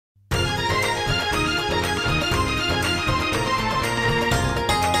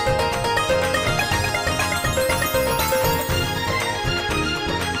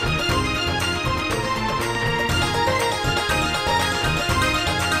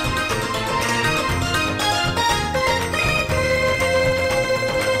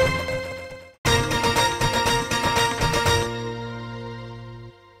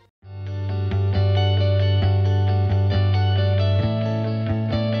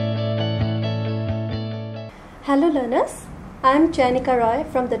Hello learners, I am Chayanika Roy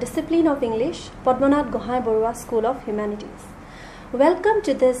from the discipline of English, Padmanath Gohain Baruah School of Humanities. Welcome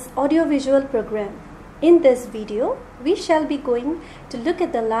to this audiovisual program. In this video, we shall be going to look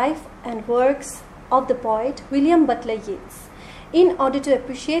at the life and works of the poet W.B.Yeats in order to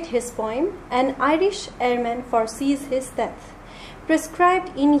appreciate his poem An Irish Airman Foresees His Death,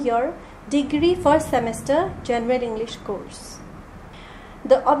 prescribed in your degree first semester General English course.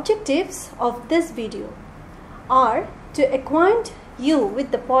 The objectives of this video are to acquaint you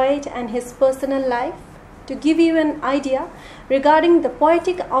with the poet and his personal life, to give you an idea regarding the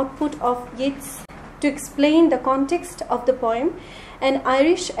poetic output of Yeats, to explain the context of the poem An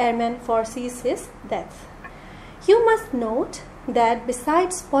Irish Airman Foresees His Death. You must note that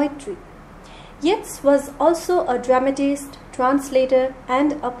besides poetry, Yeats was also a dramatist, translator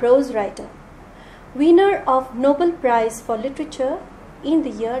and a prose writer, winner of Nobel Prize for Literature in the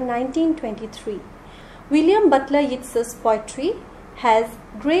year 1923. W.B.Yeats' poetry has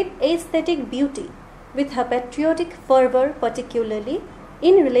great aesthetic beauty, with her patriotic fervour particularly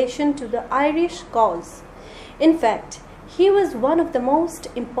in relation to the Irish cause. In fact, he was one of the most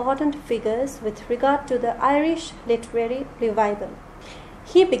important figures with regard to the Irish literary revival.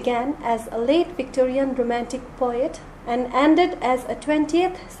 He began as a late Victorian romantic poet and ended as a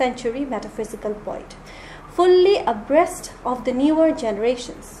 20th century metaphysical poet, fully abreast of the newer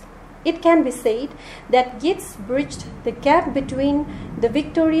generations. It can be said that Yeats bridged the gap between the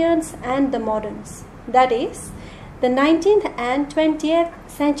Victorians and the moderns, that is, the 19th and 20th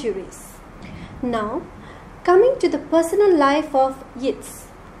centuries. Now, coming to the personal life of Yeats.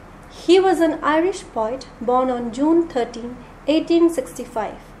 He was an Irish poet born on June 13,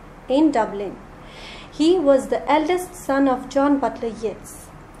 1865 in Dublin. He was the eldest son of John Butler Yeats,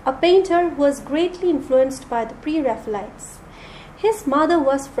 a painter who was greatly influenced by the Pre-Raphaelites. His mother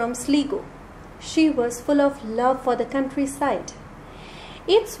was from Sligo. She was full of love for the countryside.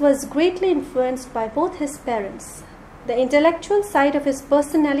 Yeats was greatly influenced by both his parents. The intellectual side of his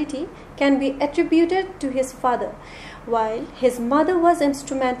personality can be attributed to his father, while his mother was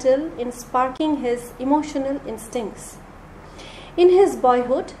instrumental in sparking his emotional instincts. In his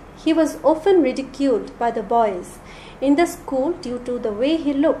boyhood, he was often ridiculed by the boys in the school due to the way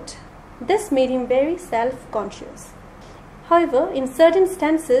he looked. This made him very self-conscious. However, in certain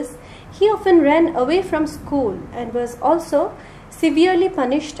instances, he often ran away from school and was also severely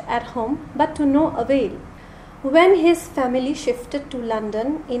punished at home, but to no avail. When his family shifted to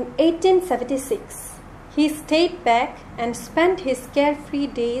London in 1876, he stayed back and spent his carefree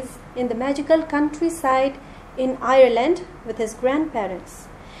days in the magical countryside in Ireland with his grandparents.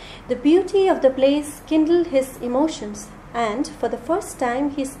 The beauty of the place kindled his emotions, and for the first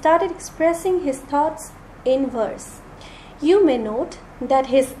time he started expressing his thoughts in verse. You may note that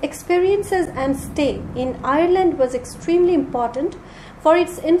his experiences and stay in Ireland was extremely important for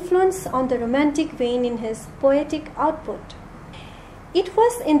its influence on the romantic vein in his poetic output. It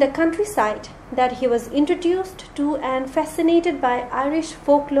was in the countryside that he was introduced to and fascinated by Irish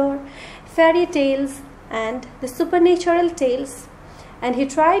folklore, fairy tales and the supernatural tales, and he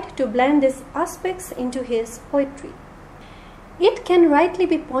tried to blend these aspects into his poetry. It can rightly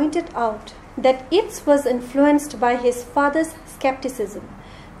be pointed out that Yeats was influenced by his father's skepticism,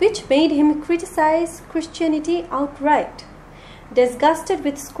 which made him criticize Christianity outright. Disgusted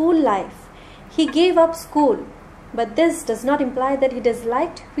with school life, he gave up school, but this does not imply that he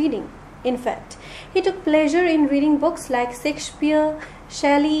disliked reading. In fact, he took pleasure in reading books like Shakespeare,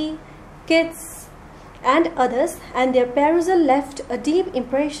 Shelley, Keats, and others, and their perusal left a deep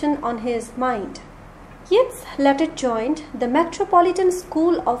impression on his mind. Yeats later joined the Metropolitan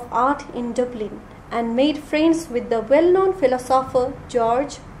School of Art in Dublin and made friends with the well-known philosopher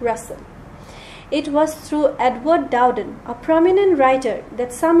George Russell. It was through Edward Dowden, a prominent writer,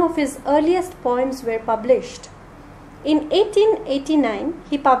 that some of his earliest poems were published. In 1889,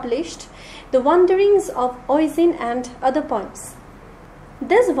 he published The Wanderings of Oisin and Other Poems.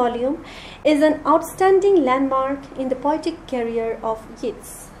 This volume is an outstanding landmark in the poetic career of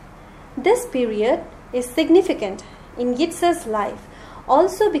Yeats. This period is significant in Yeats's life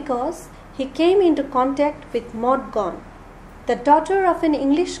also because he came into contact with Maud Gonne, the daughter of an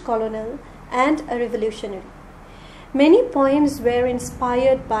English colonel and a revolutionary. Many poems were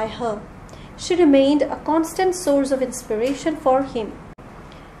inspired by her. She remained a constant source of inspiration for him,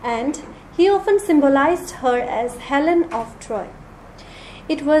 and he often symbolized her as Helen of Troy.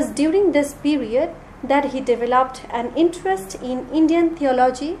 It was during this period that he developed an interest in Indian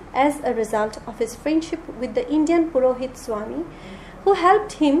theology as a result of his friendship with the Indian Purohit Swami, who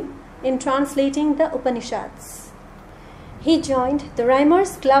helped him in translating the Upanishads. He joined the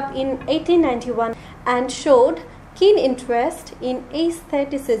Rhymers Club in 1891 and showed keen interest in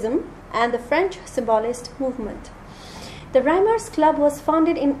aestheticism and the French symbolist movement. The Rhymers Club was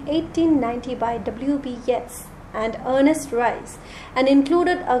founded in 1890 by W.B.Yeats and Ernest Rhys and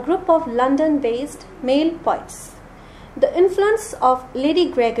included a group of London-based male poets. The influence of Lady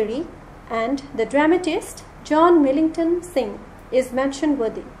Gregory and the dramatist John Millington Synge is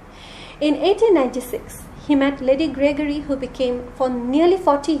mention-worthy. In 1896, he met Lady Gregory, who became for nearly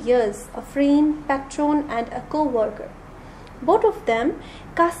 40 years a friend, patron and a co-worker. Both of them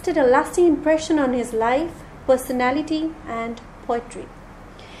casted a lasting impression on his life, personality and poetry.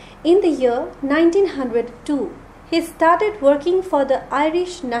 In the year 1902, he started working for the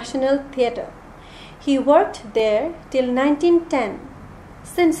Irish National Theatre. He worked there till 1910.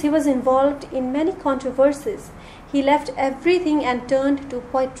 Since he was involved in many controversies, he left everything and turned to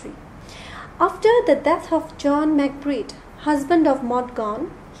poetry. After the death of John Macbeth, husband of Maud Gonne,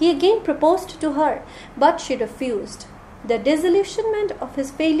 he again proposed to her, but she refused. The disillusionment of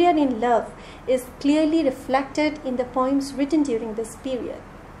his failure in love is clearly reflected in the poems written during this period.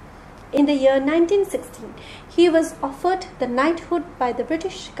 In the year 1916, he was offered the knighthood by the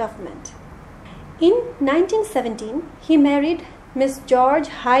British government. In 1917, he married Miss George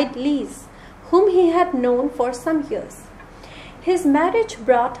Hyde Lees, whom he had known for some years. His marriage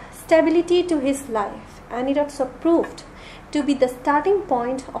brought stability to his life, and it also proved to be the starting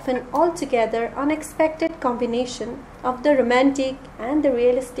point of an altogether unexpected combination of the romantic and the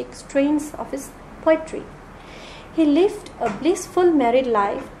realistic strains of his poetry. He lived a blissful married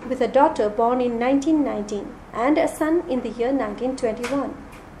life with a daughter born in 1919 and a son in the year 1921.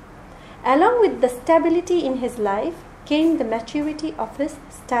 Along with the stability in his life came the maturity of his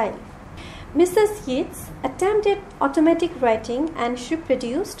style. Mrs. Yeats attempted automatic writing, and she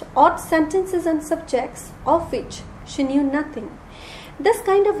produced odd sentences and subjects of which she knew nothing. This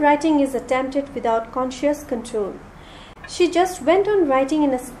kind of writing is attempted without conscious control. She just went on writing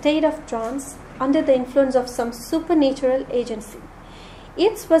in a state of trance under the influence of some supernatural agency.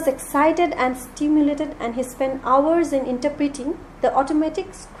 Yeats was excited and stimulated, and he spent hours in interpreting the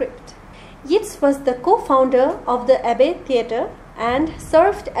automatic script. Yeats was the co-founder of the Abbey Theatre and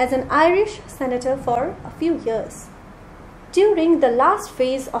served as an Irish senator for a few years. During the last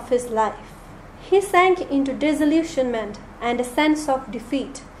phase of his life, he sank into disillusionment, and a sense of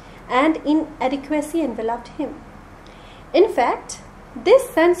defeat and inadequacy enveloped him. In fact, this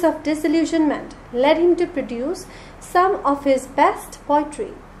sense of disillusionment led him to produce some of his best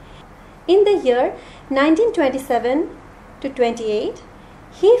poetry. In the year 1927-28,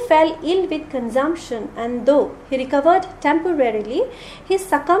 he fell ill with consumption, and though he recovered temporarily, he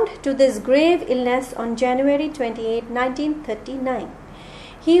succumbed to this grave illness on January 28, 1939.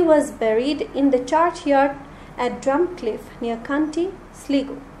 He was buried in the churchyard at Drumcliff near County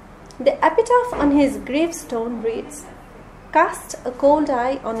Sligo. The epitaph on his gravestone reads, "Cast a cold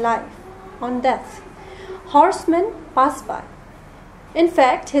eye on life, on death. Horsemen pass by." In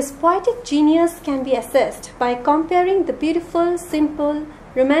fact, his poetic genius can be assessed by comparing the beautiful, simple,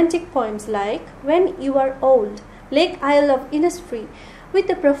 romantic poems like "When You Are Old," "Lake Isle of Innisfree," with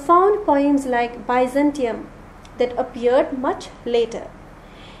the profound poems like "Byzantium" that appeared much later.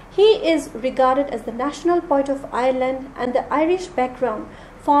 He is regarded as the national poet of Ireland, and the Irish background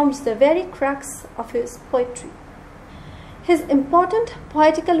forms the very crux of his poetry. His important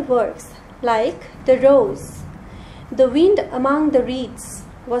poetical works like "The Rose," "The Wind Among the Reeds"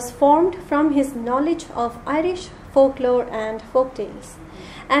 was formed from his knowledge of Irish folklore and folktales,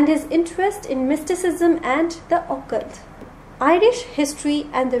 and his interest in mysticism and the occult. Irish history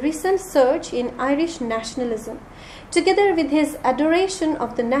and the recent surge in Irish nationalism, together with his adoration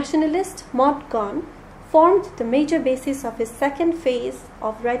of the nationalist Maud Gonne, formed the major basis of his second phase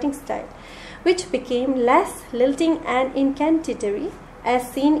of writing style, which became less lilting and incantatory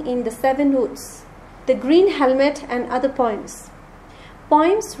as seen in "The Seven Woods," "The Green Helmet" and other poems.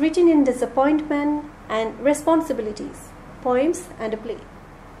 Poems written in disappointment and responsibilities, poems and a play.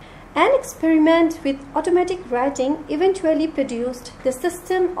 An experiment with automatic writing eventually produced the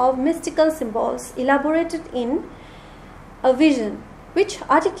system of mystical symbols elaborated in "A Vision," which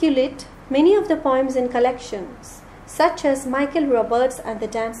articulate many of the poems in collections, such as Michael Roberts and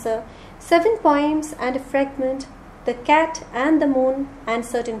the Dancer, 7 poems and a fragment, The Cat and the Moon, and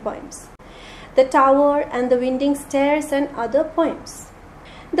certain poems, The Tower and the Winding Stairs, and other poems.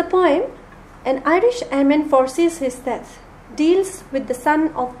 The poem "An Irish Airman Foresees His Death" deals with the son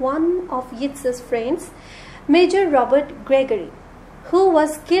of one of Yeats's friends, Major Robert Gregory, who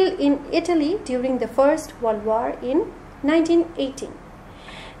was killed in Italy during the First World War in 1918.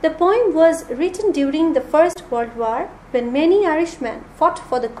 The poem was written during the First World War when many Irishmen fought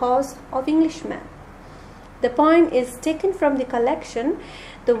for the cause of Englishmen. The poem is taken from the collection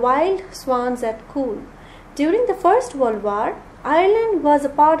The Wild Swans at Coole. During the First World War, Ireland was a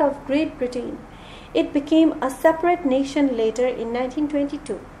part of Great Britain. It became a separate nation later in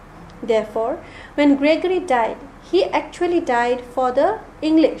 1922. Therefore, when Gregory died, he actually died for the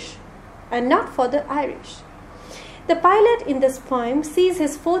English and not for the Irish. The pilot in this poem sees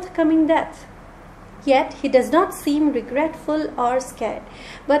his forthcoming death. Yet he does not seem regretful or scared,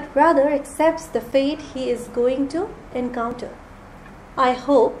 but rather accepts the fate he is going to encounter. I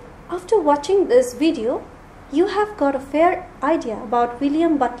hope after watching this video, you have got a fair idea about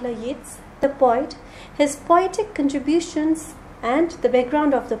William Butler Yeats, the poet, his poetic contributions and the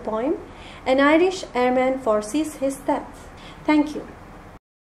background of the poem. An Irish airman foresees his death. Thank you.